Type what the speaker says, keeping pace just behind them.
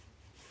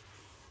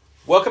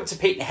Welcome to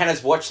Pete and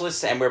Hannah's Watch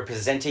List, and we're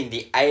presenting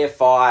the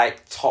AFI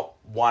Top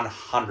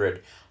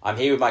 100. I'm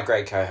here with my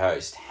great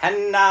co-host,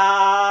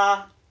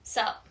 Hannah.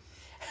 Sup?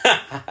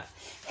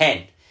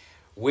 Hen,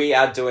 we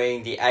are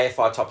doing the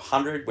AFI Top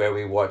 100, where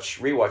we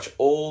rewatch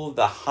all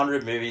the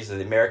 100 movies of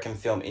the American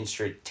Film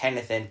Institute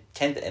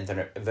 10th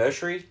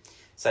anniversary.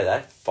 Say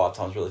that 5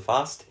 times really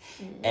fast.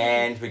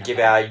 And we give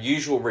our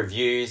usual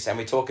reviews, and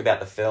we talk about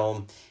the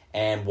film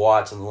and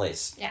why it's on the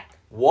list. Yeah.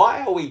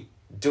 Why are we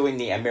doing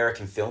the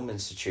American Film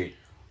Institute?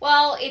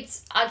 Well,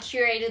 it's a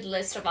curated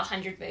list of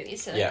 100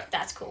 movies, so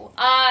that's cool.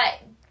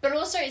 But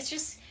also, it's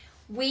just,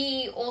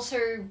 we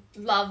also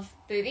love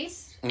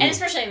movies, and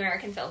especially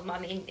American film. I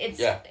mean,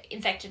 it's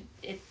infected,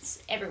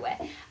 it's everywhere.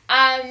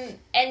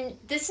 And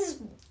this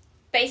is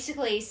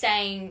basically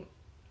saying,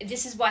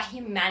 this is what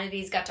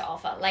humanity's got to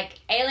offer. Like,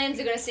 aliens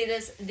are going to see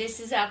this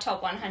is our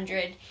top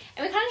 100, and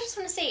we kind of just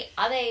want to see,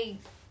 are they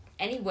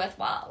any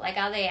worthwhile? Like,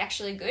 are they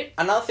actually good?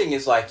 Another thing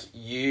is, like,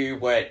 you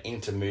weren't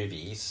into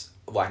movies,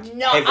 like,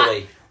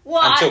 heavily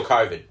until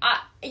COVID.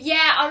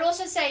 I would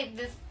also say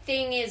the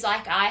thing is,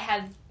 like, I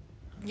have,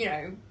 you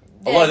know...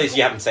 A lot of these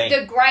you haven't seen.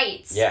 The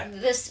greats,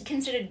 this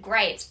considered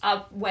greats,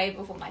 are way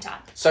before my time.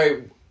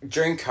 So,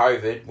 during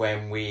COVID,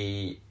 when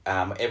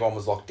everyone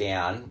was locked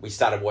down, we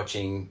started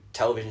watching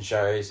television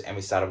shows and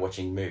we started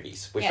watching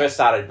movies. We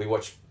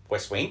watched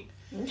West Wing.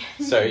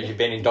 So, you've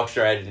been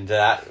indoctrinated into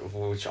that,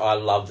 which I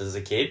loved as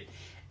a kid.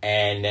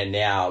 And then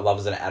now, love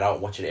as an adult,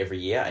 watch it every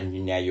year,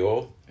 and now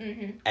you're...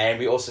 Mm-hmm. And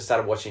we also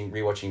started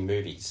rewatching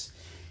movies.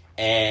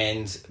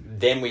 And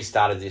then we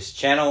started this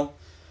channel,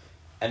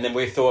 and then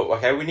we thought,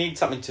 okay, we need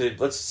something to...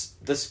 Let's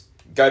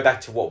go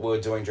back to what we were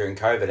doing during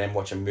COVID and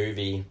watch a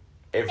movie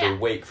every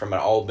week from an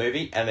old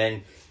movie. And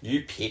then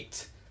you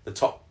picked the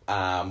top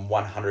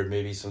 100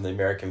 movies from the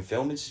American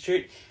Film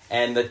Institute,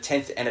 and the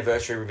 10th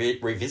anniversary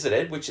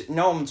revisited, which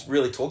no one's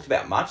really talked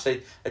about much.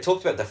 They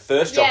talked about the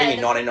first dropping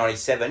in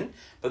 1997,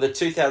 but the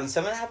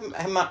 2007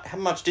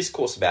 haven't much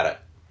discourse about it.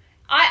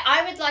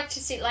 I would like to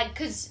see, like,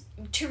 because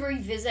to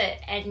revisit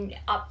and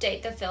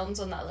update the films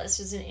on that list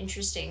is an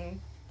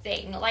interesting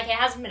thing. Like, it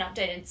hasn't been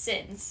updated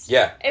since.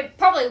 Yeah. It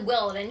probably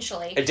will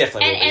eventually. It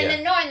definitely will. And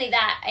then not only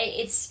that,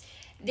 it's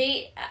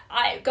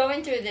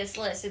going through this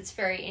list, it's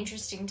very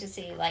interesting to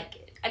see,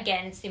 like,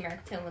 again, it's the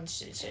American Film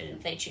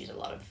Institute. They choose a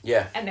lot of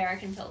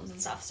American films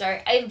and stuff. So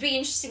it would be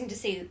interesting to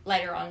see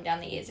later on down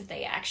the years if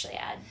they actually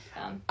add.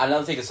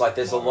 Another thing is, like,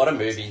 there's a lot of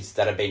movies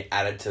that have been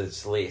added to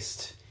this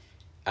list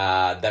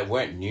that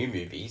weren't new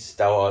movies.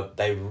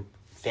 They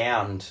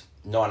found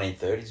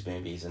 1930s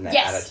movies and they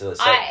added to the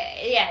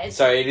list.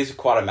 So it is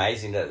quite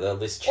amazing that the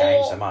list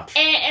changed so much.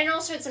 And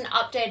also it's an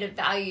updated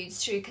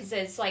values too, because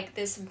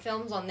there's some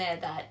films on there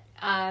that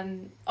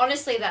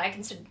honestly that I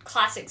consider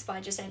classics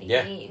by just any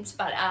means,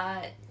 but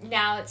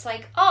now it's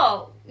like,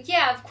 oh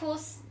yeah, of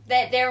course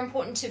they're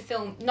important to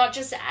film, not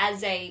just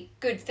as a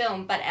good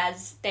film, but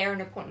as they're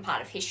an important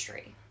part of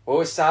history. Well,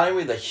 we're starting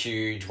with a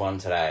huge one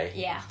today.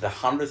 Yeah. The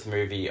 100th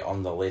movie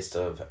on the list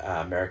of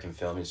American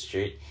Film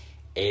Institute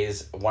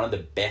is one of the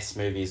best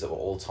movies of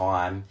all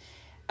time.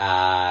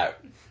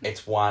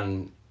 It's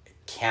won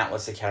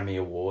countless Academy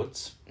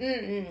Awards.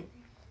 Mm-mm.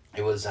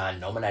 It was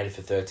nominated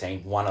for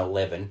 13, won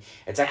 11.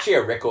 It's actually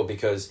a record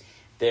because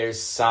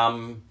there's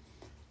some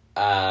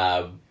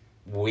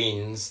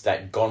wins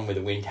that Gone with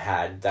the Wind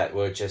had that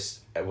were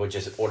just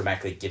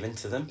automatically given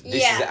to them.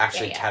 This is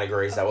actually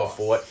categories that were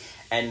fought.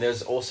 And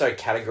there's also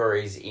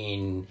categories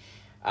in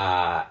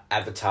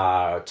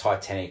Avatar,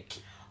 Titanic,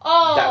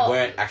 that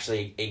weren't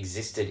actually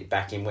existed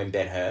back in when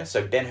Ben-Hur.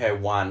 So Ben-Hur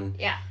won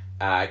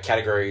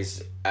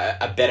categories,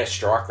 a better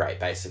strike rate,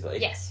 basically.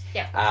 Yes,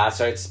 yeah.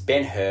 So it's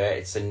Ben-Hur.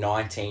 It's a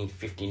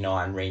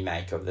 1959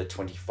 remake of the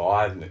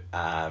 25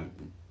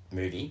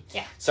 movie.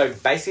 Yeah. So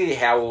basically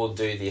how we'll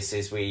do this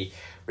is we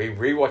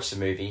rewatch the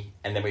movie,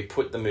 and then we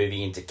put the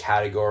movie into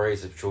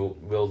categories, which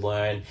we'll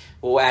learn.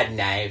 We'll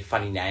add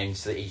funny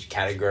names to each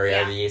category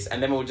over the years,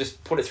 and then we'll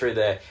just put it through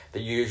the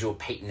usual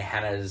Pete and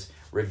Hannah's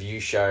review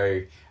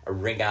show, a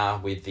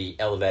ringer with the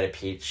elevator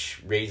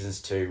pitch,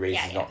 reasons to,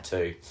 reasons not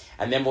to.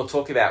 And then we'll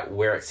talk about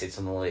where it sits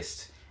on the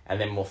list,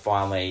 and then we'll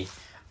finally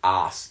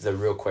ask the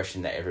real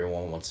question that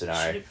everyone wants to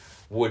know.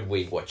 Would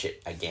we watch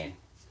it again?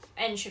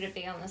 And should it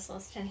be on this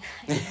list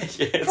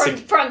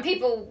anyway? From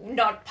people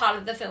not part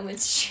of the Film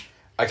Institute.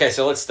 Okay,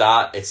 so let's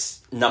start.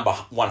 It's number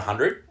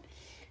 100.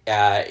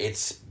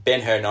 It's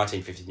Ben-Hur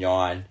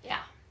 1959.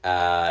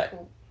 Yeah.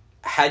 Cool.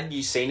 Had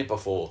you seen it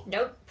before?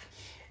 Nope.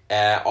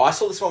 I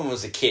saw this one when I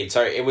was a kid.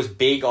 So it was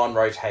big on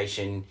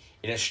rotation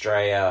in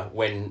Australia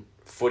when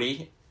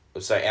footy,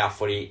 so our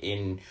footy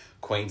in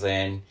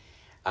Queensland,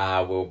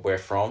 where we're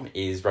from,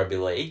 is rugby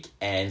league.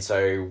 And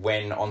so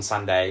when on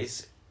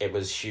Sundays, it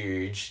was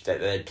huge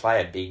that they'd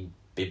play a big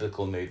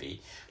biblical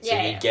movie. So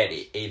you get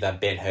either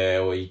Ben-Hur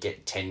or you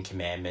get 10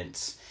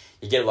 Commandments.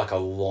 You get like a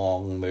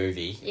long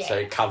movie, so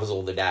it covers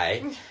all the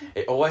day.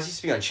 It always used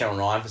to be on Channel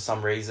 9 for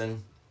some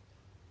reason.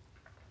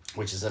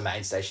 which is the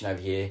main station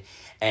over here,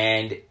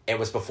 and it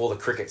was before the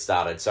cricket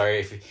started. So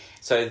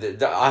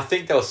I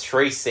think there was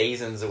 3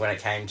 seasons when it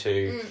came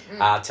to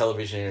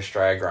television in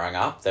Australia growing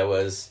up. There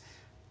was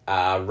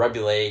rugby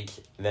league,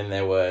 then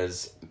there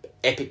was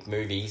epic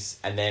movies,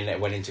 and then it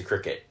went into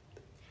cricket.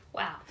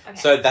 Wow. Okay.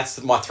 So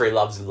that's my 3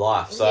 loves in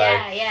life. So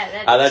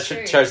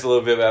that shows a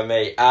little bit about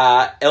me.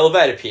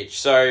 Elevator pitch.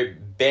 So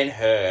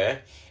Ben-Hur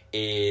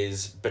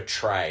is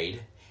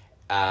betrayed,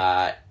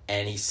 and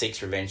he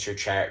seeks revenge through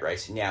chariot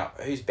racing. Now,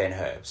 who's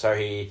Ben-Hur? So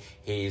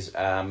he's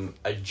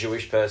a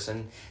Jewish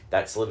person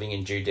that's living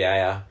in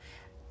Judea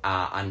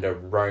under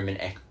Roman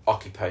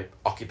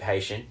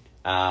occupation.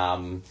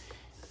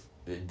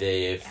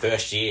 The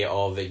first year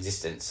of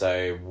existence,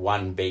 so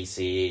 1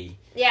 BCE.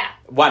 Yeah.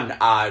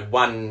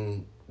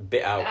 One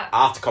bit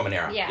after Common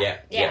Era. Yeah.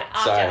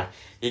 After. So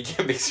you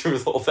get mixed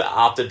with all the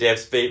after death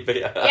speed. But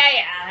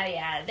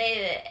yeah.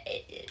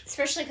 They,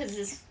 especially because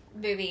this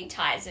movie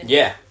ties in.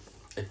 Yeah,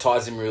 it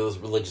ties in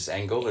with religious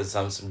angle. There's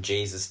some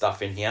Jesus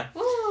stuff in here.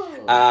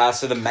 Ooh.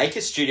 So the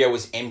maker studio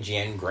was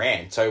MGM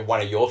Grand. So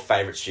one of your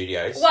favourite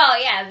studios.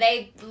 Well, yeah,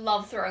 they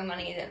love throwing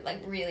money at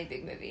like really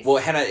big movies. Well,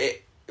 Hannah,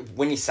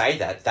 when you say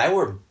that, they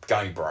were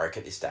going broke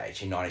at this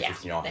stage in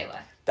 1959. Yeah, they were.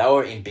 They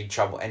were in big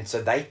trouble, and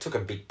so they took a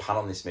big punt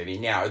on this movie.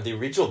 Now, the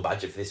original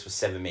budget for this was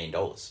 $7 million.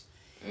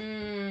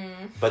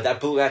 But that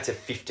blew out to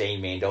 $15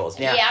 million.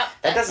 Now,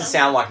 that doesn't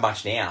sound like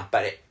much now,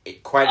 but it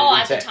equated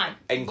at the time.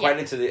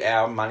 Into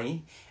our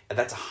money,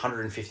 that's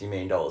 $150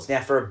 million.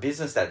 Now, for a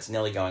business that's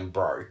nearly going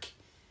broke...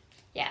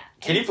 Yeah.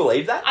 Can you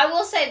believe that? I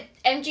will say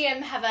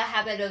MGM have a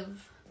habit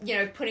of,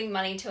 putting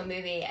money to a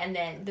movie and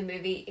then the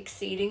movie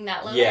exceeding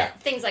that limit. Yeah.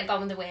 Things like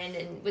Gone with the Wind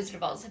and Wizard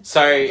of Oz have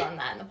done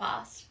that in the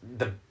past.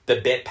 The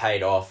bet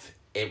paid off.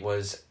 It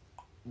was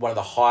one of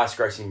the highest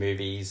grossing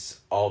movies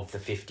of the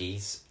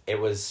 50s. It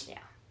was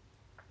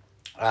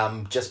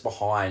just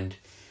behind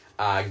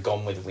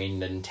Gone with the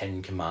Wind and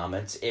 10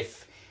 Commandments.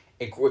 If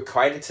it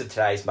equated to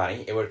today's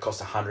money, it would have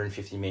cost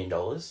 $150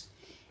 million.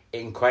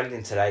 It equated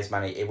in today's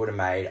money, it would have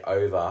made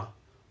over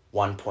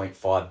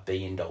 $1.5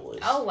 billion.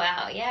 Oh,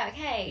 wow. Yeah,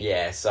 okay.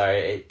 Yeah, so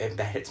it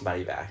made its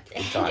money back.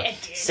 Big time. It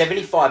did.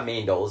 $75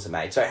 million it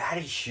made. So it had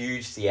a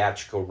huge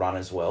theatrical run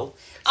as well.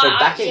 So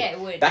back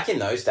in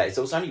those days,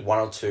 there was only 1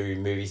 or 2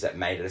 movies that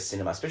made it a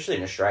cinema, especially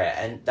in Australia,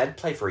 and they'd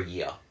play for a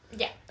year.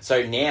 Yeah.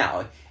 So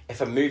now,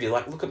 if a movie,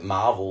 like look at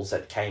Marvel's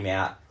that came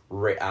out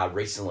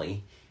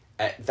recently,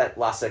 that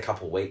lasted a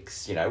couple of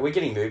weeks. We're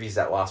getting movies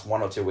that last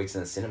 1 or 2 weeks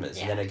in the cinemas,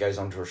 and then it goes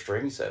on to a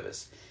streaming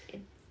service.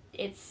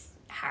 It's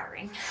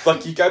harrowing.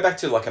 Like you go back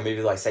to like a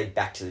movie like say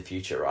Back to the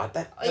Future, right?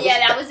 That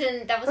was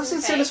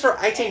in cinemas for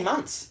 18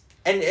 months,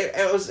 and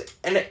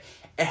it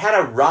had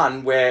a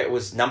run where it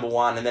was number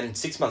 1, and then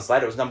 6 months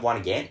later it was number 1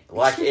 again.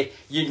 Like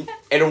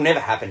it'll never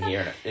happen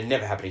here, and it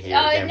never happened here.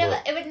 No,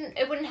 again,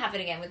 it wouldn't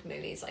happen again with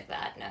movies like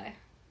that. No.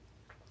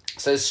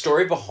 So the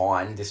story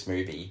behind this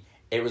movie,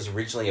 it was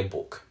originally a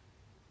book.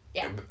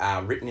 Yeah.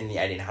 Written in the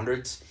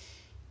 1800s.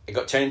 It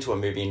got turned into a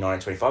movie in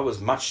 1925. It was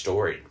much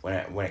storied when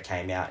it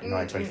came out in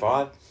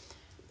 1925.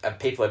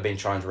 People have been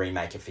trying to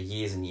remake it for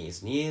years and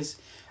years and years.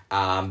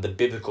 The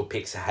biblical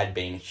picks had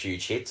been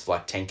huge hits,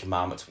 like 10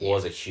 Commandments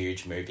was a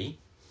huge movie,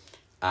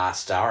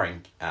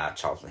 starring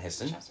Charlton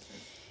Heston.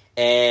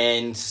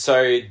 And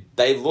so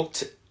they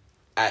looked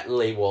at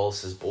Lee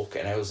Wallace's book,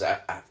 and it was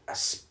a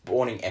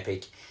spawning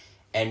epic.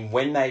 And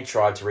when they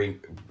tried to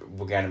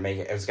were going to make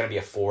it, it was going to be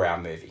a 4-hour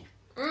movie.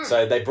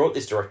 So they brought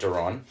this director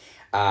on,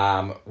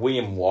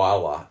 William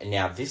Wyler. And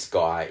now this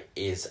guy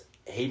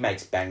he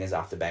makes bangers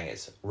after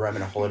bangers.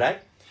 Roman Holiday.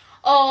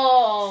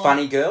 Oh.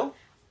 Funny Girl.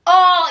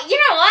 Oh, you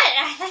know what?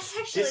 That's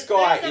actually this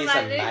guy is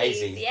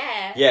amazing. Movies.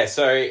 Yeah. Yeah,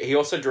 so he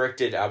also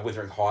directed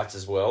Wuthering Heights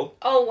as well.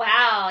 Oh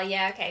wow,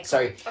 yeah, okay.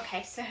 Cool.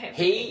 So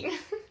he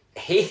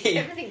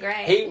everything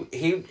great.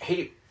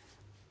 He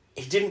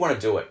didn't want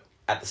to do it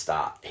at the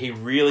start. He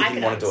really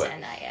didn't want to do it.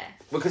 That, yeah.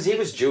 Because he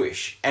was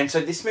Jewish, and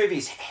so this movie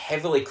is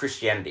heavily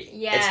Christianity.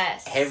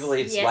 Yes.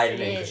 It's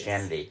laden in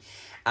Christianity.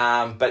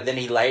 But then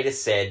he later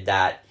said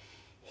that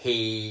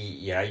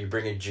you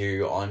bring a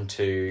Jew on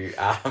to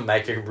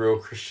make a real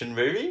Christian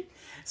movie.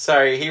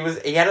 So he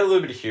had a little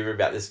bit of humour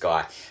about this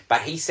guy,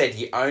 but he said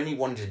he only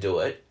wanted to do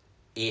it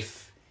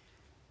if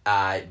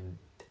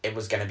it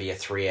was going to be a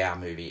 3-hour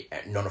movie,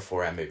 not a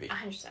 4-hour movie.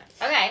 100%.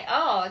 Okay.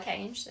 Oh,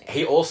 okay. Interesting.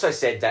 He also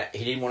said that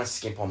he didn't want to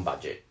skimp on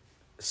budget.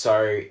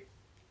 So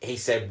he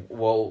said,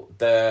 well,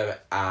 the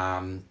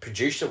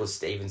producer was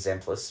Steven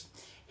Zemplis.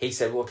 He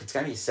said, look, it's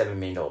going to be a $7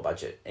 million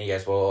budget. And he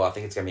goes, well, I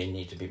think it's going to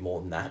need to be more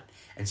than that.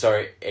 And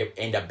so it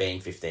ended up being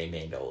 $15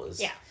 million.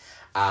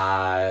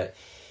 Yeah.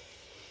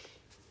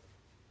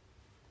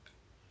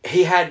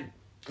 He had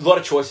a lot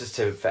of choices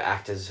for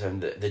actors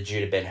from the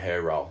Judah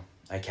Ben-Hur role.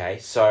 Okay,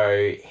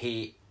 so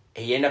he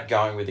ended up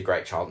going with the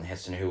great Charlton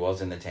Heston, who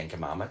was in the 10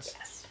 Commandments.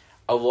 Yes.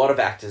 A lot of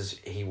actors,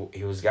 he went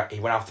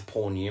after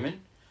Paul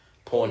Newman.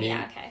 Paul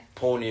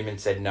Newman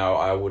said, no,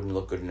 I wouldn't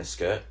look good in a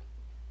skirt.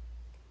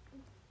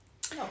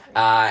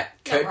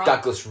 Kirk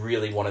Douglas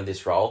really wanted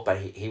this role, but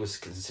he was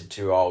considered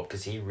too old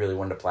because he really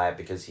wanted to play it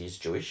because he's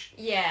Jewish.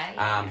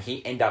 Yeah.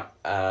 He ended up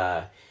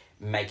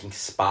making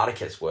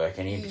Spartacus work,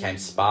 and he became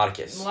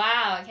Spartacus.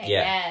 Wow. Okay.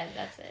 Yeah,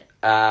 that's it.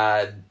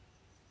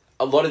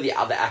 A lot of the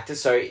other actors,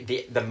 so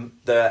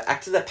the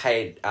actor that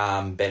played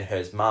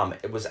Ben-Hur's mum,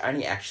 it was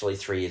only actually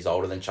 3 years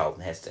older than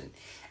Charlton Heston,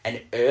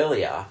 and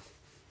earlier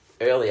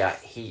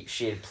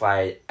she had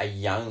played a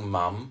young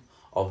mum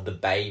of the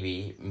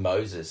baby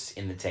Moses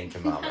in the Ten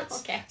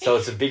Commandments. Okay. So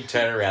it's a big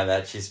turnaround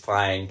that she's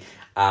playing.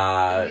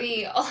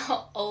 The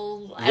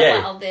old,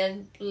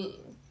 the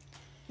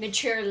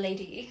mature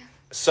lady.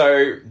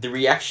 So the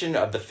reaction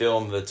of the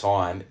film at the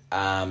time,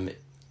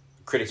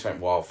 critics went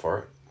wild for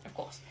it. Of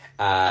course.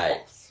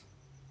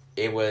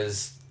 It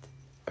was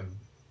a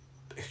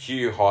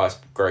huge highest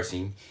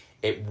grossing.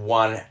 It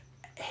won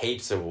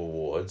heaps of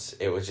awards.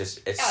 It was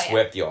just,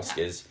 swept the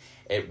Oscars. No.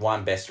 It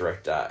won Best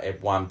Director.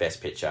 It won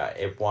Best Picture.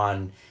 It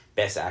won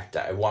Best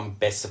Actor. It won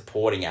Best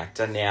Supporting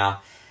Actor.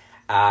 Now,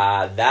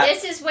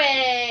 this is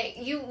where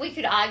we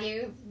could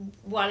argue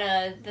one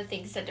of the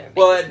things that don't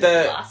make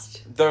this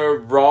last. The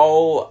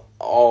role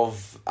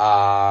of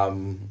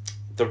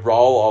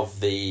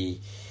the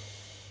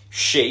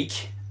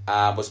Sheik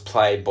was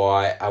played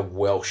by a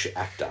Welsh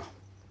actor.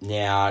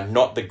 Now,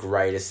 not the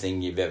greatest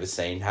thing you've ever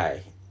seen,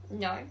 hey?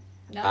 No.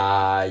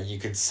 You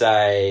could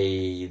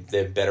say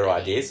they're better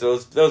ideas.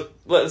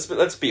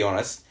 Let's be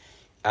honest.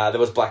 There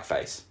was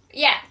blackface.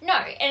 Yeah, no,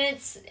 and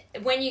it's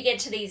when you get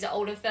to these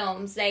older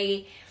films,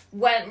 they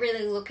weren't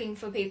really looking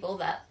for people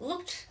that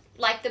looked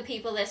like the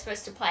people they're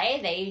supposed to play.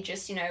 They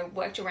just,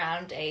 worked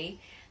around a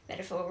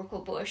metaphorical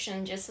bush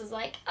and just was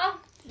like, oh,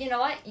 you know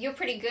what, you're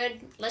pretty good.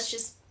 Let's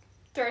just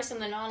throw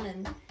something on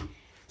and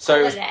call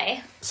it a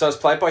day. So it's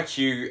played by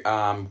Hugh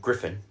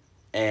Griffin.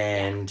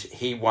 And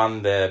he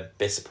won the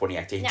Best Supporting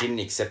Actor. He didn't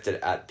accept it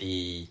at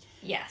the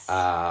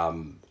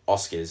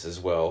Oscars as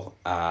well.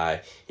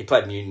 He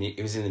played Mutiny.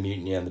 He was in the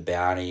Mutiny on the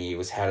Bounty. He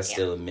was How to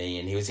Steal a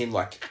Million. He was in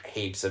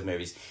heaps of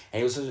movies, and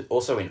he was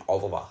also in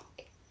Oliver.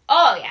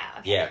 Oh yeah.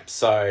 Okay. Yeah.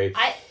 So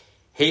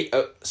he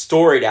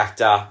storied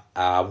actor,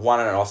 won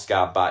an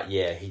Oscar, but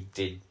he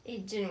did. He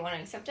didn't want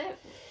to accept it.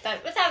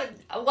 But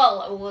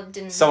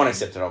didn't. Someone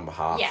accepted on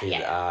behalf.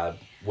 Yeah.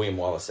 William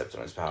Wallace accepted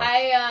on his behalf.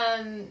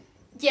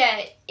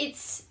 Yeah,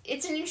 it's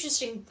an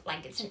interesting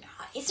it's an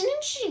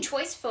interesting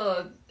choice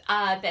for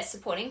Best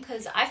Supporting,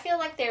 because I feel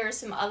like there are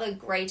some other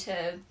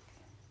greater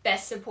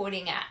Best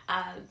Supporting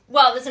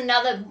there's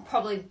another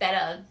probably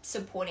better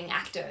supporting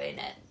actor in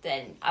it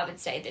than I would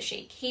say the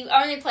Sheik. He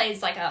only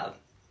plays a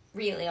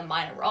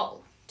minor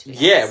role.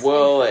 Yeah,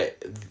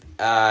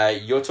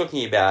 you're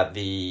talking about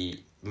the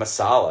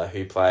Masala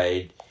who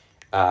played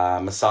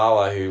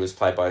who was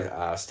played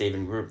by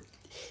Stephen Grub.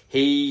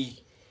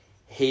 He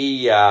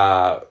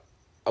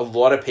a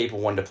lot of people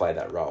wanted to play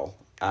that role.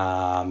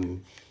 There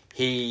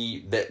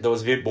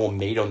was a bit more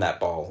meat on that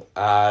bowl.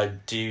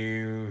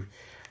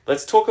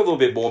 Let's talk a little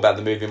bit more about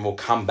the movie, and we'll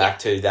come back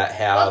to that.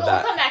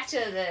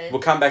 We'll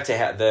come back to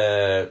how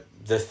the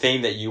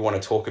theme that you want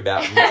to talk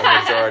about. The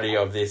majority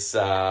of this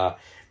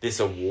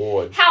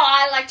award. How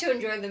I like to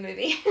enjoy the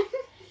movie.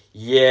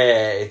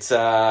 Yeah, it's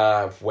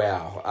wow.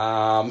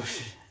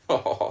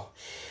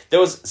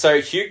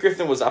 Hugh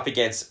Griffin was up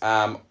against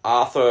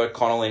Arthur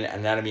Connell in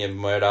Anatomy of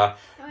Murder.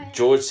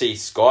 George C.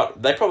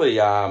 Scott. They probably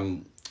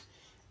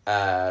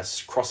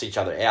cross each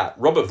other out.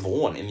 Robert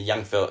Vaughn in The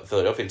Young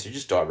Philadelphians, who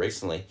just died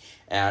recently.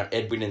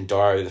 Edwin in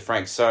Diary of the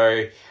Franks.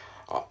 So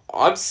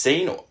I've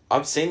seen The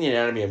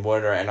Anatomy of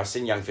Murder, and I've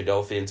seen Young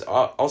Philadelphians.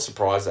 I was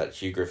surprised that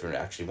Hugh Griffin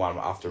actually won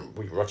after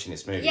we were watching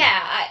this movie. Yeah,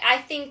 I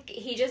think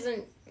he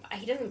doesn't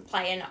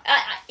play enough.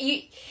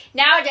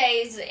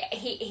 Nowadays,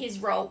 his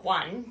role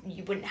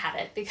you wouldn't have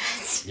it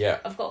because,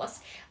 of course.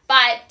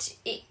 But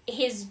he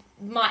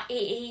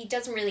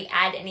doesn't really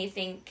add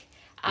anything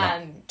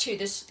to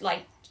this,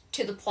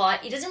 to the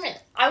plot. He doesn't really,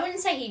 I wouldn't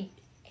say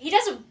he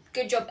does a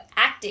good job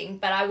acting,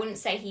 but I wouldn't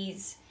say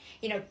he's,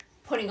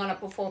 putting on a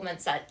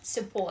performance that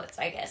supports,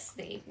 I guess,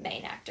 the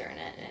main actor in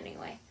it in any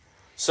way.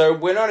 So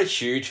we're not a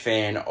huge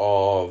fan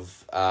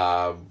of,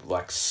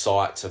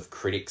 sites of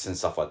critics and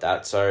stuff like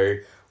that. So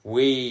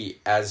we,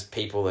 as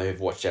people who have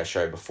watched our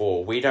show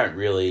before, we don't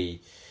really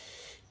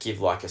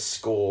give a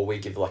score. We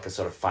give a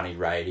sort of funny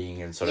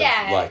rating and sort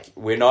of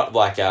we're not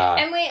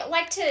and we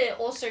like to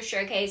also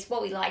showcase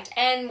what we liked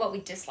and what we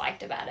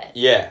disliked about it.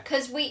 Yeah.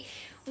 Because we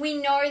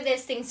know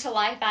there's things to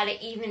like about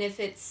it, even if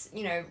it's,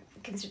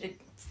 considered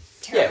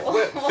terrible.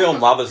 Yeah, we're film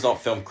lovers,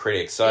 not film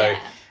critics. So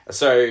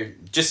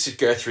just to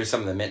go through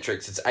some of the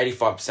metrics, it's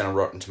 85% on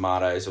Rotten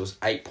Tomatoes. It was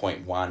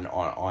 8.1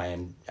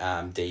 on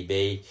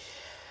IMDb.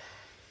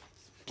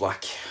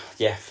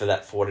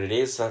 For what it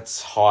is,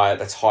 that's high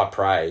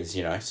praise,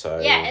 so...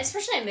 Yeah,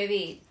 especially a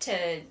movie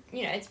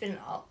it's been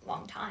a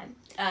long time,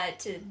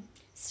 to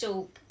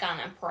still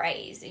garner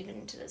praise,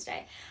 even to this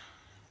day.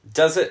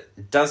 Does it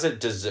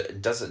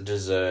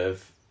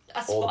deserve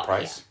all the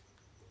praise?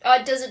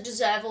 Yeah. Does it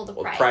deserve all the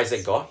praise? Praise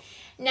it got?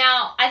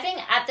 Now, I think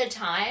at the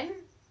time,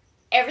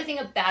 everything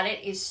about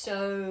it is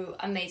so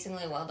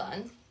amazingly well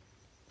done.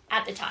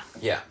 at the time.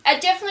 Yeah.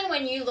 Definitely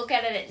when you look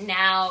at it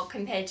now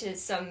compared to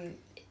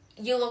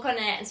you look on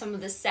it and some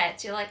of the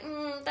sets, you're like,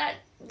 that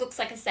looks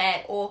like a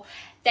set. Or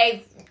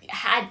they've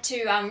had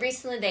to,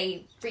 recently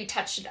they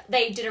retouched it.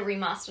 They did a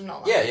remaster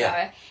not long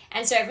ago.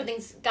 And so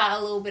everything's got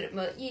a little bit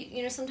more,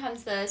 you know,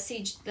 sometimes the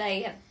CG,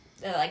 they're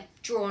like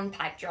drawn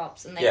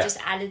backdrops and they just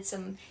added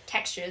some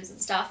textures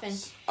and stuff.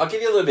 And I'll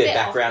give you a little bit of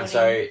background.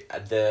 So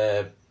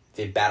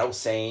the battle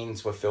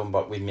scenes were filmed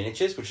with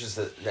miniatures, which is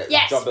the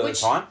job at the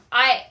time.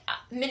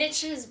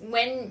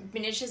 When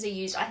miniatures are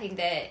used, I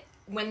think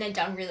when they're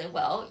done really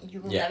well,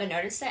 you will never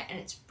notice it, and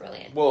it's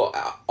brilliant. Well,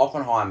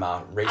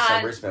 Oppenheimer,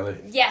 Bruce Miller.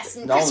 Yes,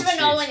 and Christopher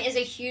Nolan is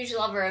a huge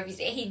lover of.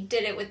 He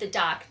did it with the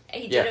Dark.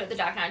 He did it with the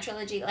Dark Knight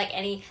trilogy. Like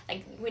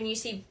when you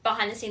see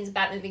behind the scenes of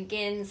Batman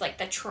Begins, like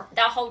that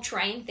whole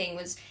train thing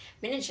was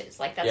miniatures.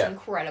 Like that's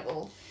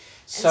incredible.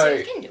 So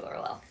you can do it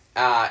well.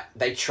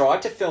 They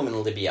tried to film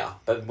in Libya,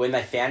 but when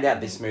they found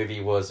out this movie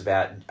was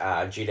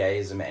about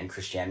Judaism and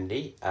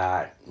Christianity,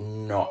 not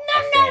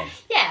a fan.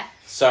 Yeah.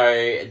 So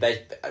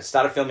they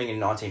started filming in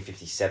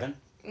 1957.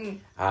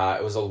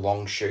 It was a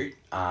long shoot,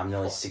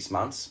 nearly 6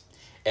 months.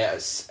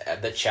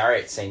 The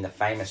chariot scene, the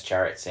famous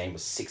chariot scene,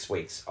 was 6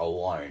 weeks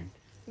alone.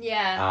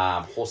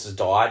 Yeah. Horses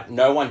died.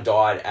 No one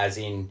died, as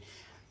in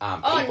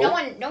people.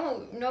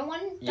 No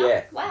one died?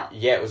 Yeah. Wow.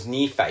 Yeah, it was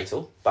near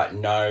fatal, but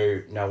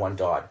no one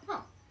died.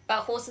 Oh.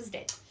 But horses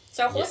did.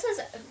 So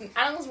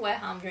animals were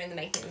harmed during the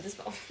making of this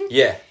film.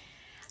 Yeah.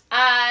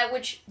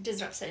 Which does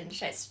not set into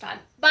today's time.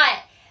 But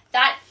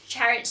that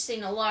chariot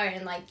scene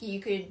alone, like, you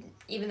could,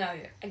 even though,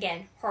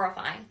 again,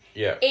 horrifying,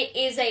 it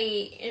is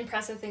a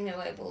impressive thing they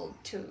were able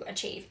to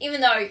achieve. Even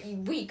though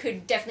we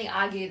could definitely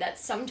argue that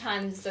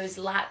sometimes those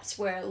laps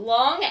were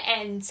long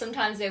and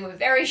sometimes they were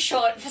very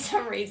short for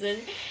some reason.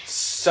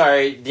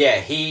 So,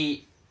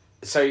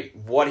 So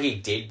what he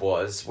did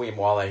was, William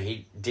Wyler,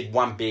 he did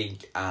one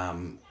big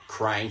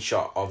crane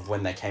shot of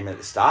when they came in at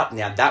the start.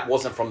 Now, that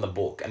wasn't from the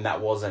book, and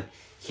that wasn't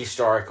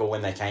historical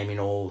when they came in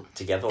all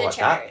together the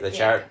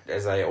chariot,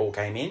 as they all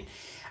came in.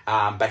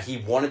 But he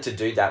wanted to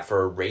do that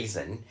for a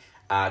reason,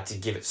 to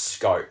give it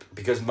scope,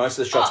 because most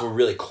of the shots were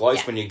really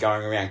close when you're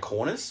going around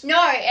corners. No,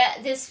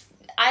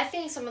 I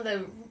think some of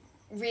the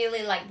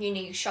really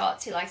unique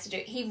shots he likes to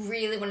do. He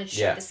really wanted to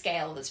show the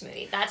scale of this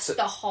movie. That's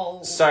the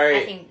whole. So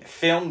I think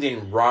filmed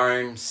in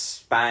Rome,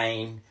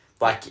 Spain,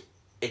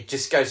 it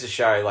just goes to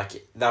show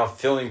they were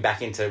filming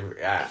back into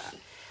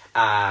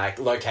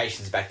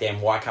locations back then.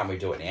 Why can't we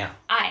do it now?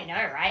 I know,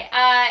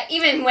 right?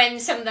 Even when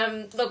some of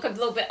them look a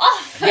little bit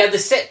off. Yeah, the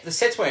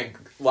sets weren't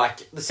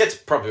the sets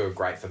probably were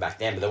great for back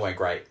then, but they weren't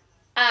great.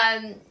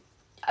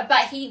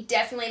 But he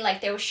definitely,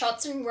 there were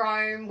shots in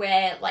Rome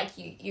where,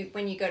 you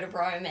when you go to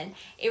Rome, and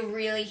it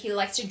really, he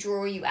likes to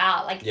draw you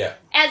out.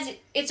 As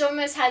it's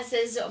almost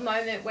there's a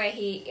moment where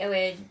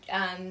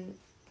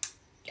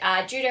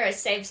Judah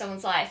has saved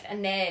someone's life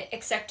and they're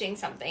accepting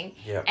something.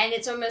 Yeah. And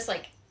it's almost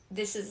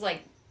this is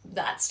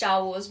that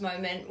Star Wars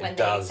moment when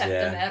they accept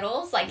the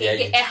medals.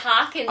 It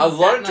harkens. A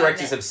lot of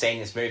directors have seen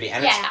this movie.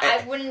 And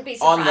I wouldn't be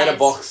surprised. On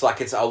Letterboxd,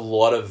 it's a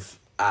lot of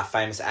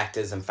famous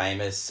actors and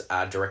famous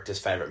directors'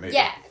 favourite movie.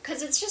 Yeah,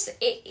 because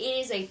it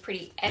is a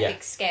pretty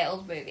epic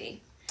scaled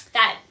movie.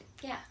 I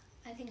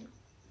think.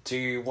 Do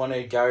you want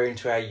to go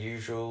into our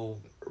usual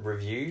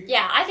review?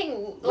 Yeah, I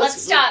think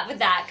let's start with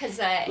that, because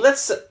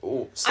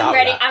I'm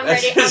ready. I'm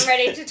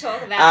ready to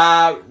talk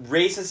about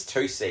reasons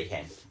to see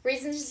him.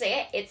 Reasons to see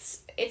it.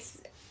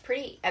 It's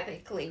pretty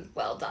epically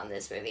well done,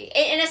 this movie,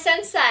 in a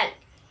sense that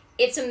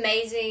it's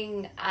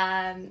amazing.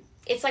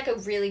 It's a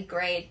really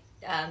great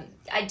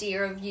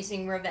idea of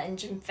using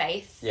revenge and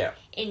faith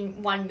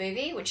in one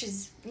movie, which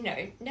is,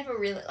 never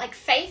really,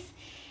 faith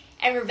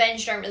and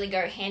revenge don't really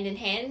go hand in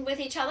hand with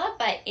each other,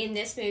 but in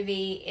this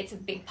movie it's a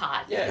big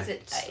part. Yeah,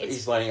 because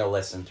he's learning a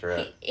lesson through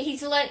it.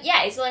 He's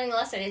learning a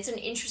lesson. It's an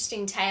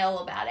interesting tale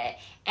about it.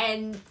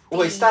 And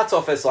he starts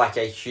off as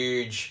a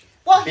huge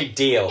big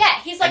deal. Yeah,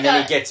 he's and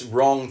then he gets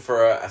wrong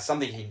for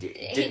something he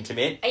didn't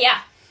commit.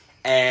 Yeah.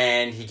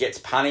 And he gets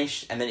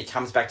punished, and then he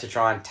comes back to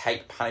try and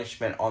take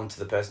punishment onto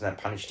the person that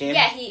punished him.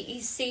 Yeah,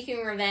 he's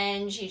seeking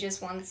revenge. He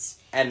just wants.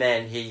 And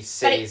then he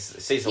sees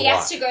a lot. He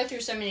has to go through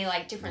so many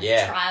different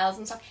trials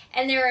and stuff,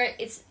 and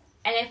it's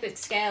an epic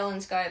scale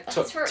and scope.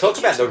 Talk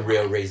about the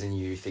real reason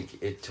you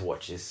think to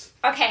watch this.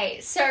 Okay,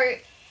 so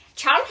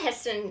Charlton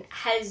Heston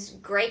has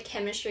great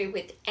chemistry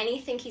with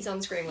anything he's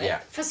on screen with. Yeah.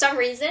 For some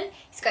reason,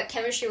 he's got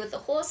chemistry with the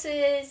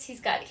horses. He's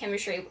got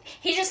chemistry.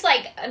 He just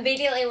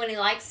immediately when he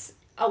likes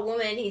a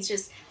woman, he's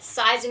just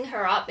sizing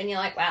her up, and you're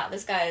like, wow,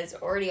 this guy is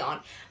already on.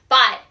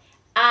 But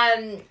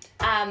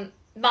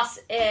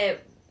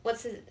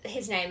what's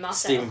his name? Marcella.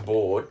 Stephen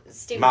Board.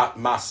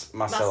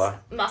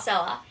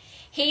 Marcella.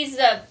 He's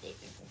the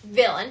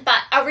villain, but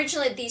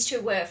originally these two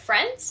were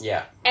friends.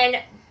 Yeah.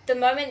 And the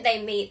moment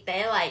they meet,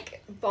 they're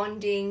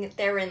bonding.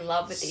 They're in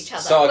love with each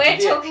other. So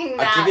I'll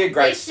give you a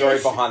great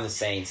story behind the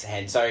scenes,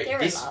 and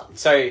in love.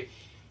 So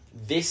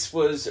this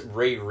was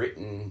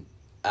rewritten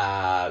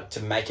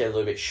to make it a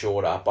little bit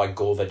shorter by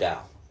Gore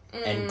Vidal.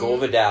 And Gore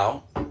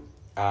Vidal,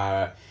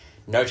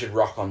 noted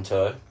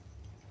raconteur,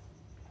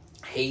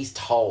 he's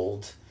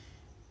told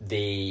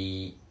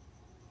the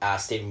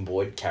Stephen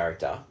Boyd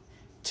character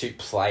to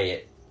play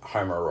it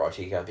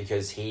homoerotica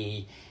because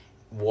he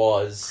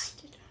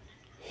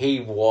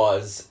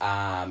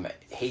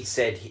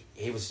said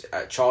he was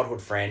a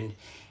childhood friend.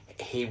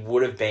 He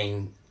would have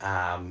been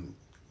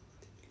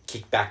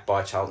kicked back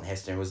by Charlton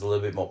Heston, who was a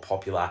little bit more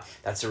popular.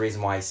 That's the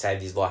reason why he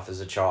saved his life as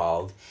a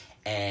child.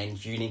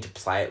 And you need to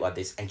play it like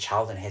this. And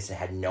Charlton Heston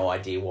had no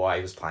idea why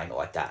he was playing it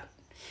like that.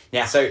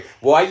 Now, so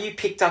why you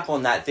picked up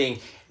on that thing,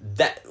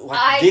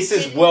 this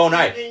is well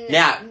known.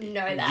 Now,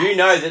 know that. You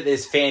know that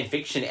there's fan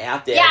fiction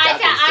out there. Yeah,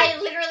 I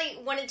literally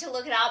wanted to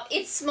look it up.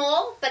 It's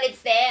small, but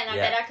it's there, and I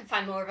bet I could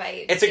find more of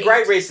it. It's a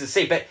great reason to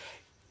see, but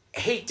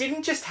he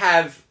didn't just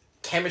have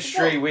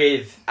chemistry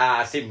with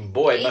Stephen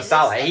Boyd,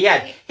 Masala. He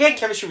had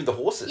chemistry with the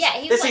horses.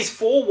 Yeah, there's these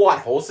 4 white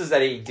horses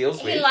that he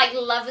deals with. He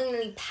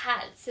lovingly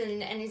pats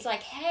and he's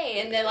like,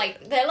 hey, and they're like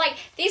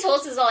these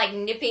horses are like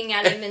nipping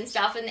at him and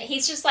stuff, and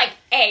he's just like,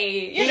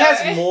 hey, you know.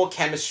 Has more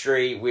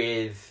chemistry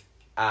with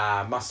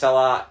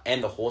Marcella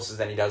and the horses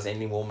than he does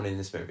any woman in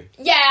this movie.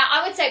 Yeah,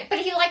 I would say, but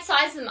he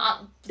sizes them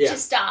up to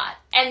start,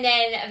 and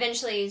then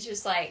eventually he's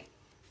just like,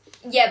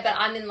 yeah, but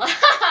I'm in love.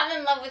 I'm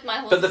in love with my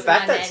horses. But the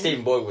fact that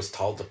Stephen Boyd was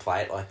told to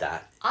play it like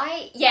that,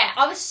 I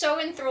was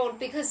so enthralled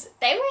because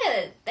they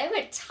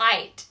were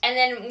tight, and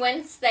then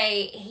once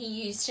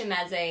he used him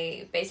as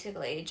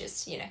basically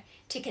just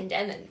to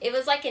condemn him. It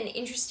was like an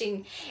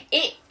interesting.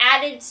 It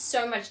added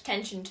so much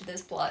tension to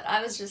this plot.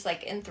 I was just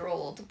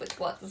enthralled with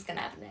what was going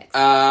to happen next.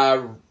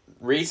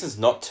 Reasons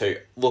not to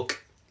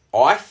look.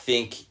 I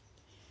think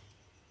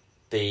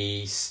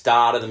the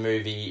start of the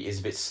movie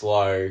is a bit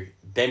slow.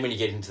 Then when you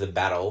get into the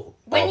battle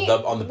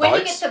on the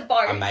boats,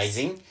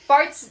 amazing.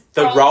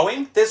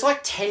 Rowing, there's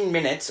 10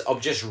 minutes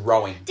of just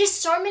rowing. There's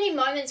so many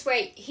moments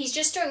where he's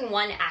just doing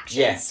one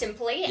action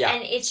simply,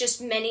 and it's just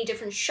many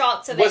different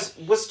shots of it.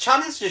 Was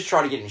Chan just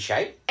trying to get in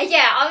shape?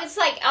 Yeah, I was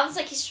like,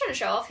 he's trying to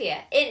show off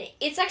here.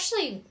 It's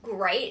actually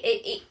great.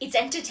 It's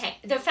entertaining.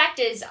 The fact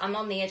is, I'm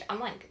on the edge.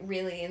 I'm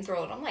really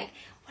enthralled. I'm like,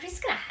 what is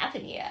going to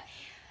happen here?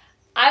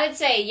 I would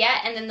say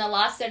and then the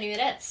last 30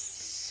 minutes.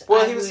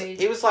 Well, he was in his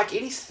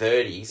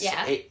 30s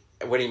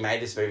when he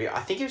made this movie. I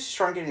think he was just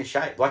trying to get in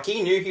shape.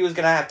 He knew he was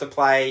going to have to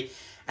play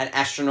an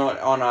astronaut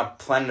on a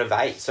planet of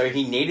 8, so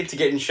he needed to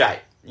get in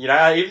shape.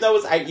 Even though it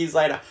was 8 years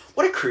later,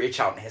 what a career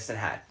Charlton Heston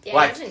had.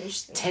 Yeah,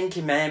 10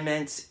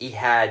 Commandments, he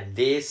had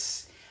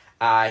this,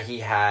 he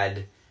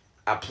had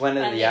a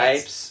Planet of the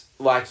Apes,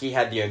 he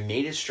had the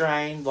Omega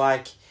Strain,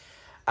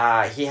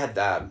 he had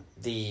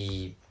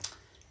the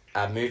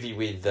movie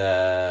with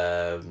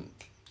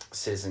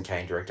Citizen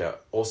Kane director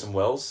Orson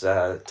Welles,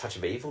 Touch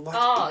of Evil.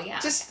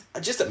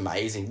 Just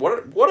amazing.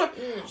 What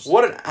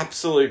an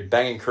absolute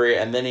banging career.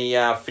 And then he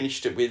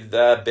finished it with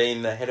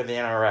being the head of the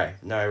NRA.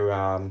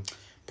 No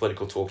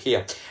political talk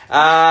here.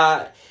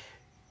 Another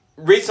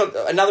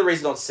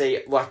reason not to see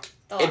it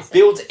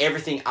builds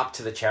everything up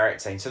to the chariot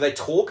scene. So they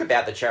talk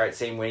about the chariot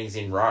scene when he's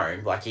in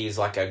Rome, he's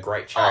a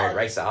great chariot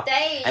racer,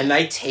 and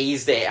they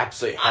tease their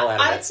absolute hell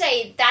out of it. I would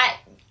say that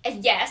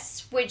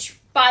yes, which.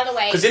 By the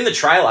way... Because in the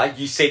trailer,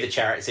 you see the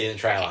chariot scene in the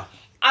trailer. Okay.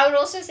 I would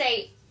also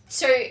say...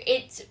 So,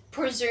 it's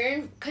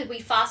presumed... Because we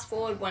fast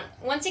forward...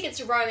 Once he gets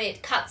to Rome,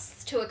 it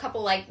cuts to a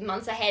couple,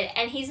 months ahead.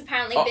 And he's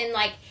apparently been,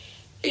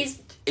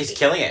 He's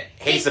killing it.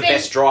 He's the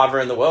best driver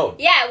in the world.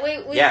 Yeah,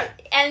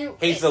 and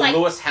he's the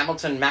Lewis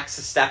Hamilton, Max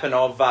Verstappen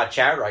of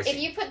chariot racing.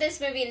 If you put this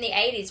movie in the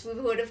 80s, we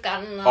would have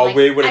gotten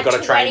we would have got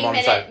a training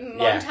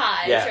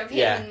montage of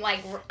him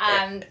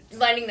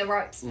learning the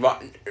ropes.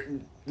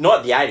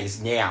 Not the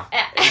 80s, now.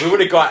 We would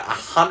have got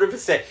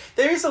 100%.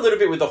 There is a little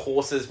bit with the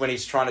horses when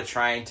he's trying to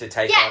train to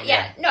take on...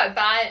 No,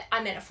 but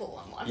I meant a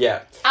full-on one.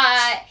 Yeah.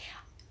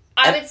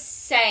 I would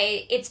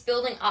say it's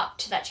building up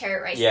to that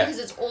chariot race because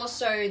it's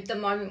also the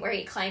moment where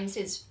he claims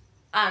his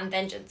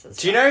vengeance.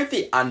 Do you know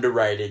the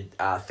underrated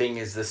thing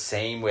is the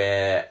scene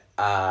where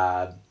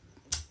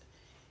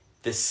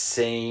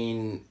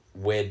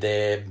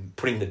they're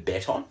putting the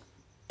bet on?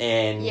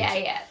 And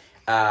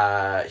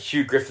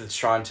Hugh Griffith's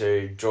trying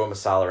to draw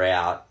Masala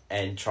out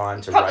and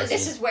trying to race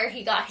this is where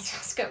he got his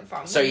Oscar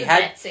from. So he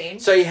had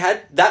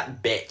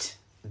that bet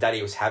that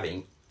he was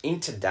having in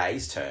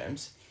today's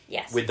terms.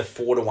 Yes. With the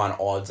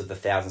 4-1 odds of the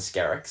 1,000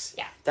 Scarricks.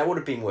 Yeah. That would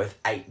have been worth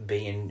 8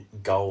 billion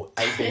gold.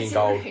 8 billion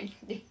gold.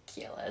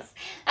 Ridiculous.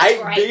 That's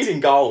 8 billion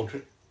gold.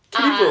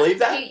 Can you believe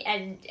that?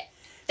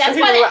 That's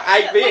so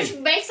why which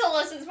makes a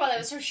lot of sense why they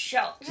were so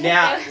shocked.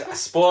 Now,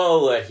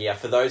 spoiler alert here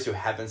for those who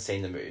haven't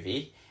seen the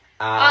movie.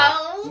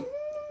 Yeah,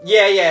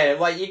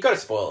 you got to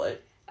spoil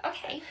it.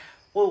 Okay.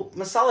 Well,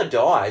 Masala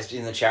dies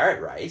in the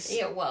chariot race.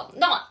 Yeah, well,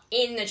 not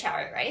in the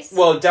chariot race.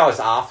 Well, he dies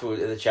after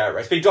the chariot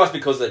race, but he dies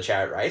because of the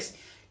chariot race.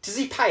 Does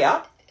he pay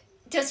up?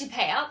 Does he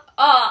pay up?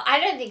 Oh,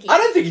 I don't think he did. I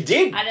don't think he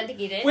did. I don't think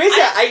he did. Where's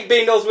that $8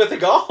 billion worth of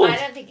gold? I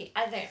don't think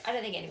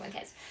anyone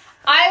cares.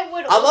 I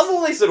love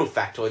all these little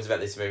factoids about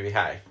this movie,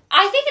 hey?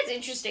 I think it's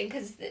interesting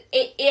because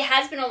it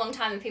has been a long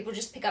time and people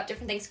just pick up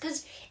different things.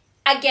 Because,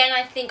 again,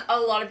 I think a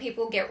lot of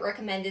people get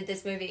recommended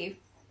this movie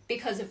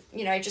because of,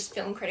 just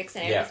film critics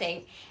and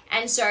everything.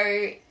 And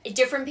so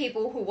different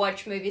people who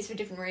watch movies for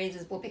different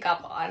reasons will pick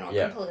up on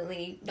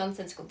completely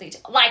nonsensical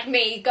detail. Like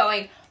me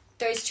going,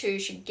 those two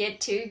should get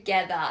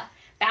together.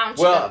 Bow,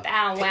 chicka,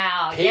 bow,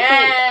 wow.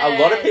 A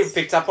lot of people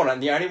picked up on it,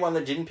 and the only one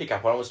that didn't pick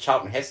up on it was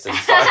Charlton Heston.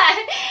 So.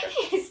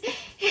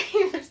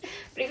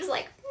 But he was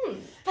like,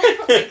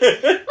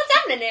 what's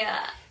happening here?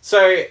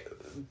 So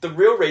the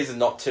real reason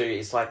not to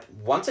is like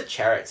once a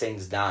chariot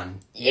scene's done,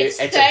 it's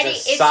 30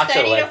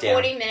 to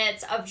 40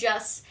 minutes of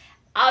just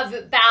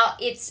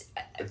it's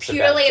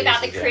purely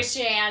about the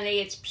Christianity.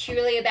 It's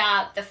purely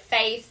about the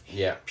faith.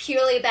 Yeah.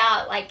 Purely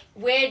about like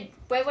we're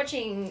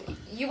watching.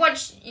 You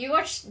watch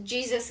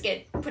Jesus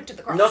get put to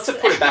the cross. Not to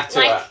put it back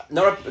to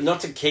not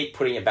to keep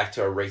putting it back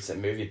to a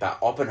recent movie, but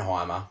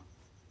Oppenheimer,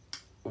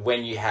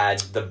 when you had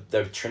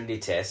the Trinity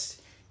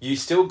test, you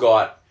still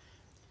got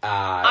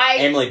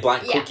Emily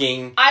Blunt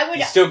cooking.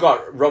 You still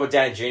got Robert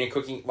Downey Jr.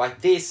 cooking. Like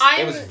this,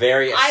 it was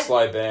very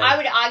slow burn. I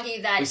would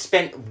argue that we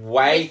spent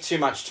way too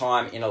much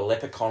time in a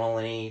leper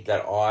colony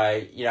that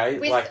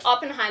with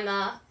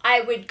Oppenheimer,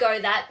 I would go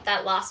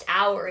that last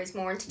hour is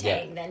more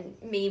entertaining than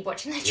me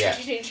watching the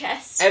Trinity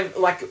test. And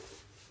like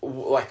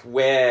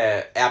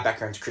where our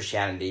background's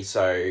Christianity,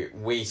 so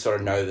we sort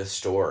of know the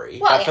story.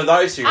 Well, but for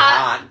those who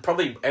aren't,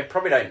 probably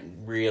don't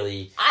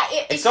really.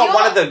 It's not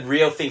one of the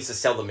real things to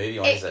sell the movie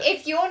on, is it?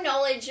 If your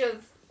knowledge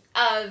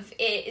of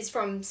it is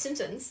from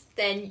Simpsons,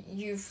 then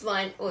you've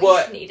learned all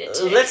you needed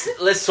to.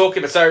 Let's talk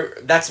about. So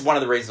that's one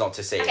of the reasons not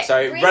to see it.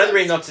 So one of the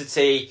reasons not to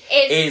see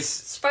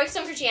is focused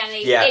on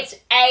Christianity. Yeah. It's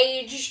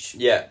aged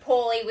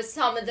poorly with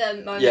some of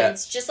the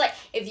moments. Yeah. Just like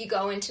if you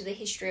go into the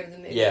history of the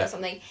movie or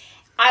something.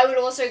 I would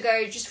also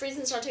go just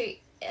reasons not to.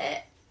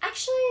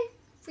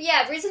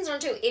 Reasons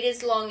not to. It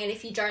is long, and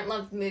if you don't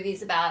love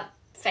movies about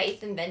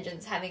faith and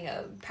vengeance having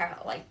a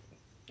parallel,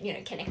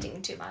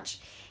 connecting too much,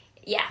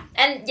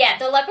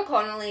 the leper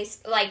colony,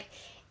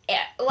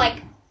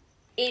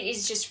 it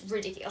is just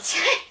ridiculous.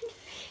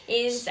 It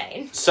is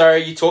insane. So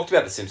you talked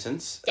about The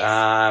Simpsons.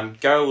 Yes.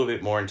 Go a little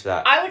bit more into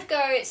that. I would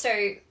go.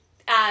 So,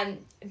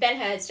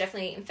 Ben-Hur has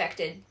definitely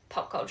infected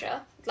pop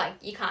culture. Like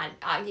you can't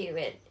argue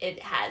it. It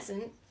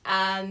hasn't.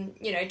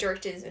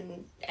 Directors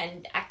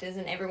and actors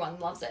and everyone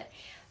loves it.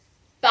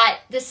 But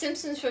The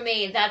Simpsons for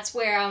me, that's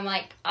where I'm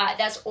like,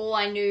 that's all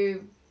I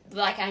knew.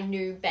 Like I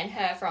knew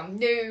Ben-Hur from,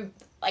 knew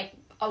like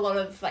a lot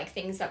of like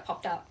things that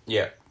popped up.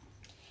 Yeah.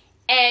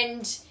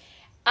 And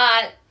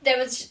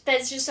there's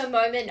just a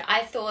moment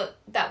I thought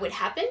that would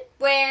happen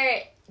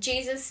where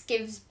Jesus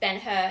gives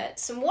Ben-Hur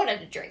some water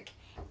to drink.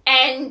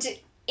 And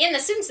in The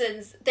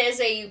Simpsons, there's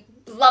a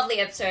lovely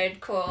episode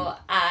called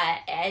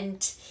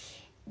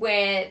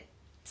where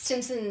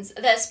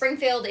the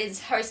Springfield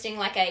is hosting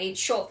like a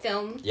short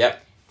film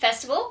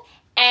festival,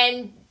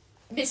 and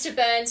Mr.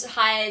 Burns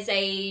hires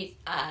a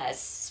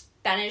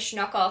Spanish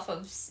knockoff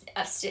of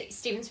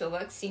Steven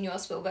Spielberg, Senor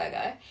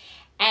Spielbergo,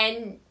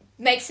 and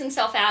makes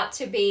himself out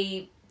to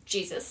be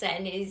Jesus,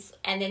 and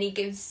then he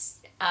gives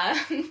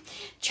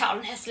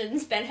Charlton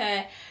Heston's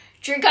Ben-Hur,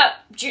 drink up,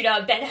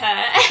 Judah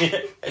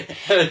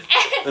Ben-Hur.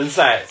 Then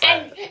say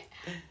it.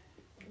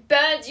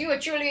 Burns, you are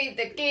truly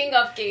the king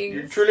of kings.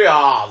 You truly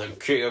are the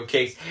king of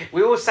kings.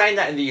 We were saying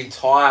that in the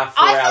entire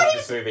 4 hours of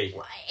this movie.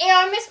 It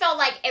almost felt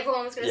like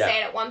everyone was going to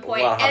say it at one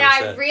point. 100%. And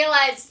I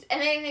realised, and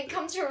then it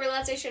comes to a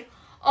realisation,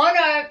 oh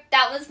no,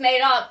 that was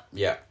made up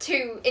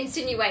to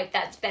insinuate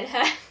that's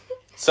Ben-Hur.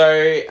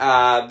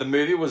 So, the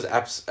movie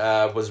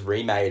was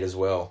remade as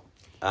well.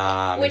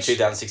 In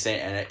 2016,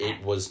 and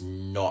it was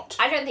not.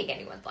 I don't think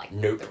anyone liked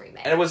the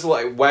remake. And it was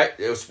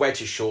way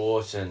too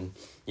short, and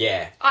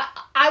yeah.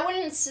 I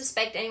wouldn't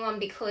suspect anyone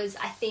because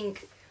I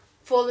think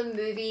for the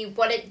movie,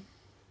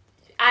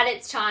 at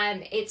its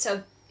time, it's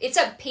a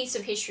piece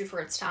of history for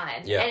its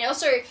time, and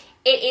also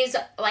it is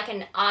like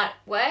an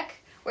artwork.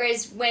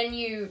 Whereas when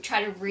you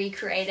try to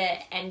recreate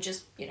it and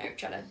just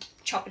try to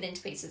chop it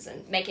into pieces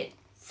and make it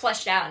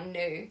fleshed out and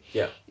new,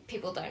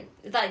 people don't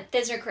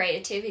there's no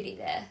creativity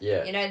there.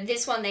 Yeah.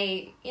 This one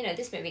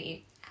this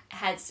movie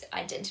has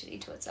identity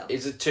to itself.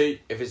 Is it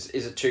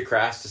too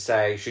crass to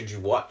say should you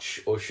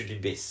watch or should you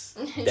miss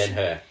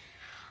Ben-Hur?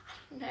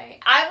 No,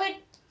 I would.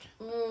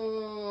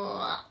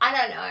 I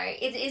don't know.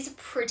 It is a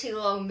pretty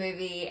long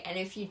movie, and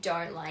if you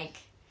don't like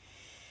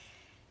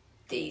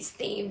these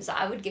themes,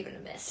 I would give it a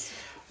miss.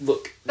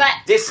 Look, but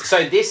this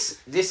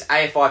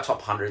AFI top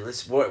 100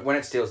 list, when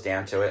it steals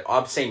down to it,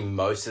 I've seen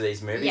most of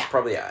these movies.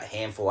 Probably a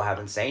handful I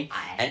haven't seen,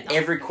 and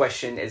every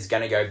question is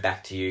going to go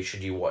back to you: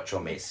 should you watch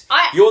or miss?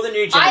 You're the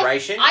new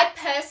generation. I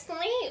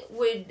personally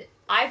would.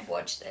 I'd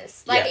watch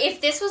this. If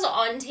this was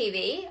on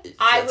TV,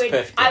 I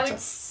would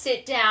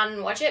sit down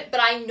and watch it. But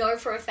I know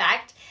for a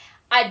fact,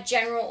 a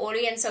general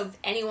audience of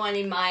anyone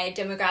in my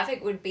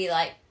demographic would be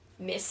like,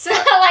 miss.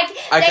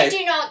 They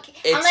do not,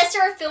 unless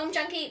they're a film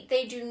junkie,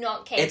 they do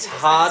not care. It's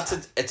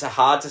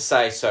hard to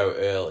say so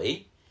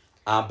early,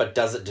 but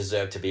does it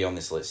deserve to be on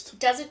this list?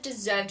 Does it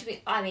deserve to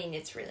be? I mean,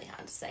 it's really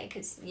hard to say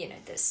because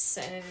there's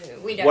so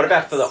we don't. What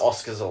about for the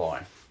Oscars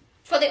alone?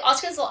 For the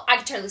Oscars, I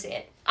can totally see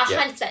it.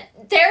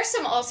 100%. There are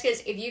some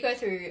Oscars, if you go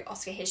through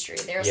Oscar history,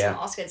 there are some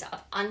Oscars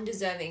of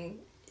undeserving,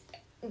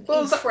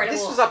 incredible...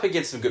 This was up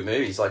against some good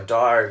movies, like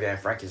Diary of Anne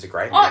Frank is a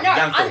great movie.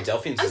 Young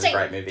Philadelphians is a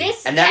great movie.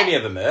 Anatomy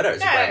of a Murder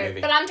is a great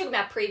movie. But I'm talking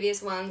about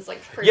previous ones,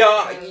 like... But you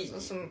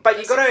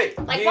gotta...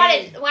 Like,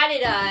 why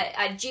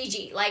did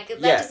Gigi, like,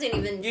 that doesn't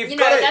even...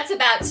 that's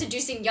about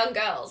seducing young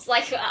girls.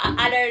 Like,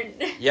 I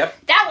don't...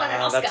 Yep. That won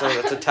an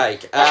Oscar. That's a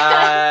take.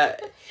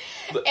 That's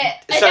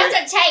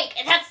a take.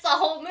 That's the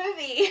whole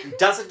movie.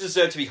 Does it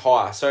deserve to be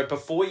higher? So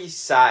before you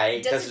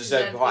say does it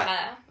deserve to be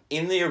higher,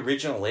 in the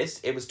original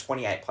list, it was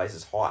 28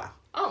 places higher.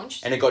 Oh,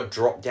 interesting. And it got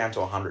dropped down to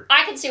 100.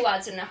 I can see why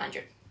it's in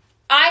 100.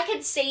 I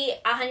could see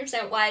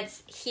 100% why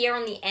it's here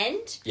on the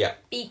end. Yeah.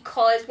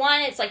 Because,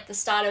 one, it's like the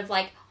start of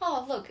like,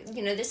 oh, look,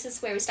 this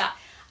is where we start.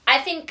 I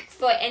think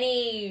for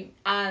any...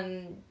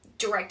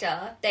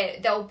 director,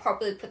 they'll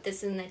probably put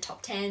this in their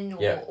top 10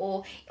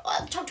 or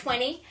top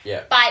 20.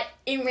 Yeah. But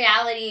in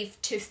reality,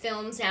 to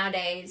films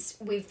nowadays,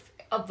 we've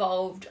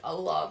evolved a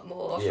lot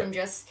more from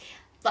just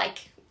like,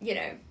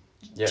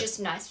 just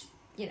nice,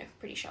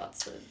 pretty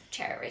shots of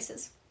chariot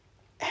races.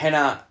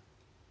 Hannah,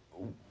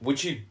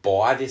 would you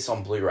buy this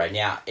on Blu-ray?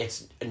 Now,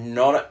 it's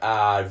not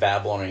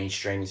available on any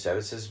streaming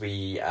services.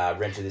 We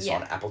rented this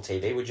on Apple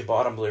TV. Would you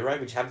buy it on Blu-ray?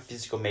 Would you have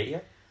physical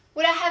media?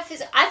 Would I have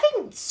physical? I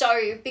think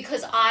so,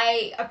 because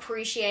I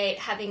appreciate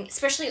having,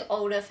 especially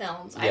older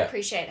films, I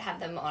appreciate have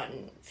them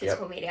on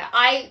physical media.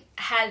 I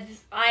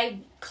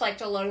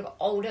collect a lot of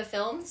older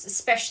films,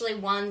 especially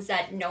ones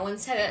that no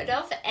one's heard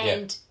of,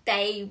 and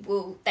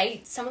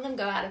some of them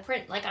go out of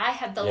print. Like, I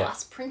have the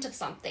last print of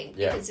something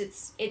because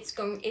it's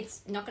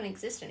not going to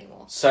exist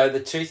anymore. So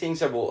the two things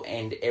that we'll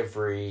end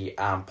every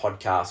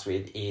podcast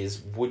with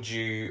is, would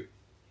you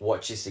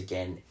watch this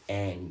again,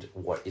 and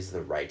what is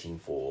the rating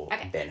for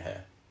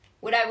Ben-Hur?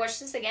 Would I watch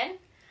this again?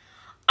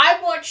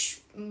 I'd watch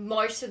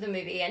most of the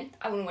movie again.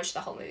 I wouldn't watch the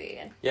whole movie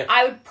again. Yep.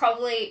 I would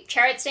probably...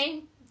 Chariot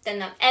scene,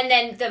 and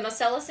then the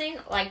Marcella scene,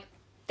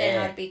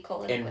 I'd be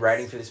calling it. And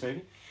rating for this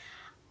movie?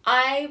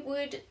 I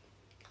would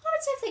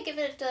safely give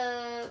it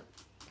a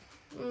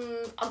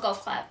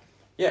golf clap.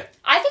 Yeah.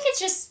 I think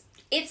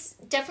it's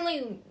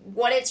definitely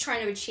what it's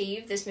trying to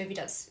achieve. This movie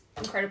does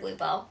incredibly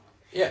well.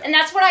 Yeah. And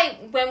that's what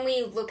when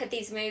we look at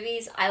these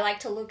movies, I like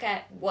to look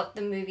at what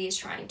the movie is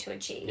trying to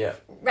achieve. Yeah.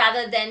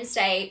 Rather than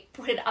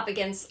put it up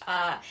against,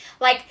 I'm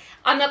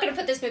not going to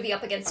put this movie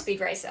up against Speed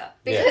Racer.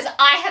 Because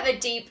I have a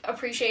deep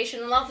appreciation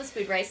and love for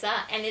Speed Racer,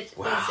 and it is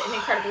an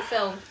incredible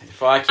film.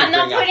 If I keep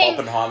bringing up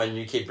Oppenheimer and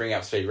you keep bringing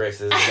up Speed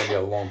Racer, this is going to be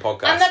a long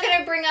podcast. I'm not going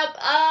to bring up,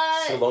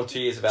 it's a long 2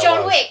 years of our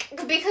John lives.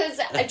 Wick, because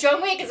John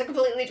Wick is a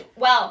completely,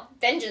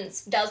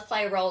 Vengeance does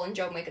play a role in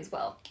John Wick as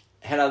well.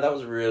 Hannah, that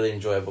was a really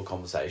enjoyable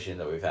conversation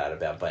that we've had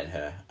about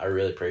Ben-Hur. I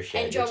really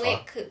appreciate it. And John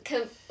Wick,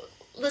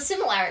 the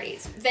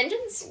similarities.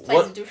 Vengeance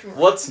plays a different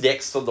role. What's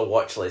next on the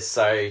watch list?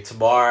 So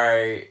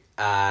tomorrow,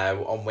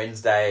 on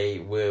Wednesday,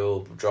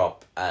 we'll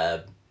drop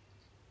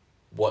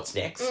What's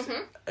Next,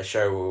 a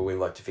show where we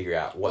like to figure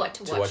out what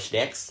to watch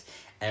next.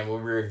 And we'll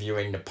be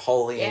reviewing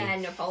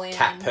Napoleon,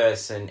 Cat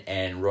Person,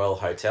 and Royal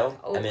Hotel.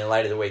 Oh. And then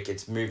later the week,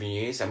 it's movie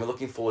news. And we're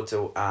looking forward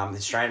to the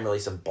Australian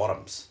release of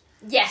Bottoms.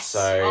 Yes.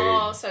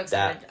 So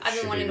excited. I've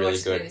been wanting to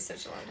watch the movie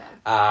such a long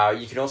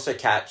time. You can also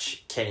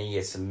catch Kenny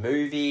Gets a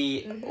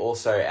Movie. Mm-hmm.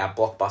 Also, our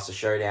Blockbuster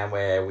Showdown,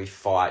 where we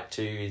fight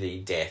to the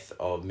death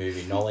of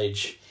movie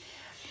knowledge.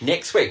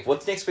 Next week.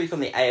 What's next week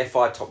on the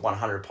AFI Top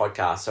 100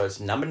 podcast? So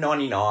it's number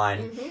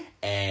 99. Mm-hmm.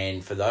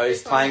 And for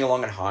those playing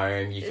along at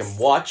home, you can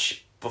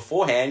watch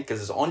beforehand because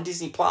it's on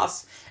Disney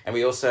Plus. And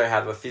we also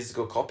have a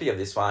physical copy of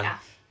this one. Yeah.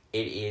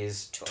 It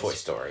is Toy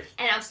Story.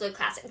 An absolute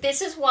classic.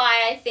 This is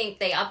why I think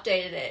they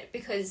updated it,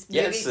 because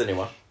this is the new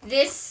one.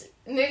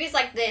 Movies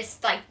like this,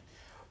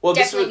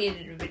 definitely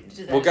needed to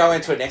do that. We'll go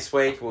into it next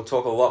week. We'll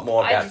talk a lot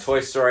more about Toy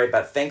Story,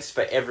 but thanks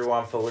for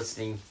everyone for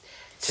listening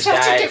today.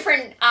 Such a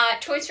different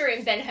Toy Story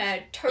and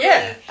Ben-Hur. Totally.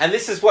 Yeah, and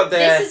this is what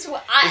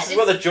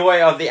the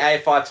joy of the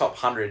AFI Top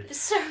 100.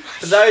 So much.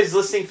 For those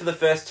listening for the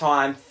first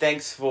time,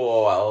 thanks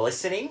for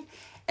listening.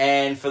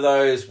 And for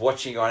those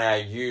watching on our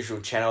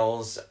usual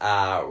channels,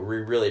 we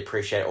really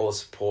appreciate all the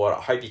support.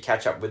 I hope you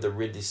catch up with the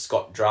Ridley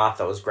Scott draft.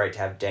 That was great to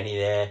have Danny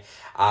there.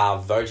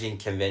 Voting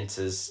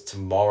commences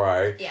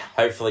tomorrow. Yeah.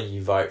 Hopefully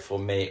you vote for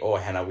me or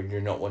Hannah. We do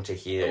not want to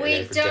hear it.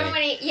 We don't want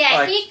to...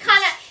 Yeah, he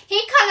kind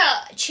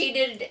of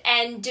cheated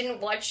and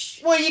didn't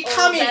watch. Well, you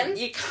come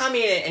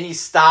in and you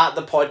start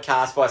the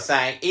podcast by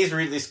saying, "Is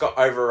Ridley Scott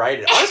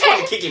overrated?" I just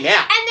want to kick him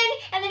out.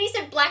 And then he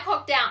said Black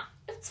Hawk Down.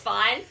 It's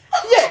fine.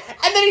 Yeah,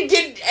 and then he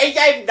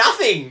gave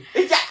nothing.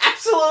 He gave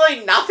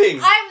absolutely nothing.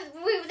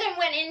 We then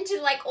went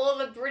into all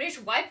the British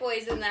white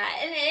boys in that,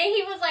 and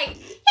he was like,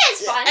 "Yeah,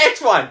 it's fine. It's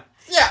fine."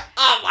 Yeah.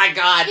 Oh my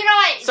god. You know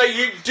what? So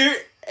you do.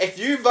 If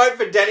you vote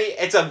for Danny,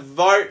 it's a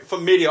vote for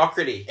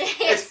mediocrity.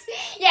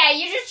 Yeah,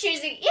 you're just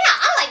choosing. Yeah,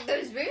 I like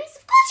those movies.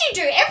 Of course you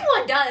do.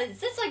 Everyone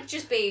does. It's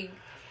just being.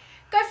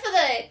 Go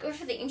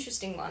for the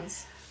interesting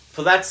ones.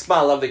 Well, that's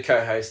my lovely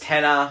co-host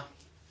Hannah.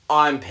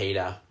 I'm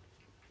Peter.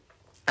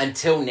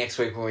 until next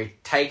week when we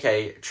take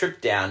a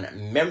trip down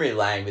memory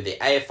lane with the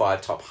AFI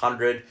Top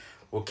 100,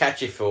 we'll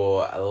catch you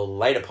for a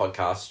later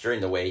podcast during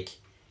the week.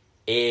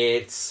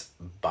 It's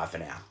bye for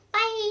now.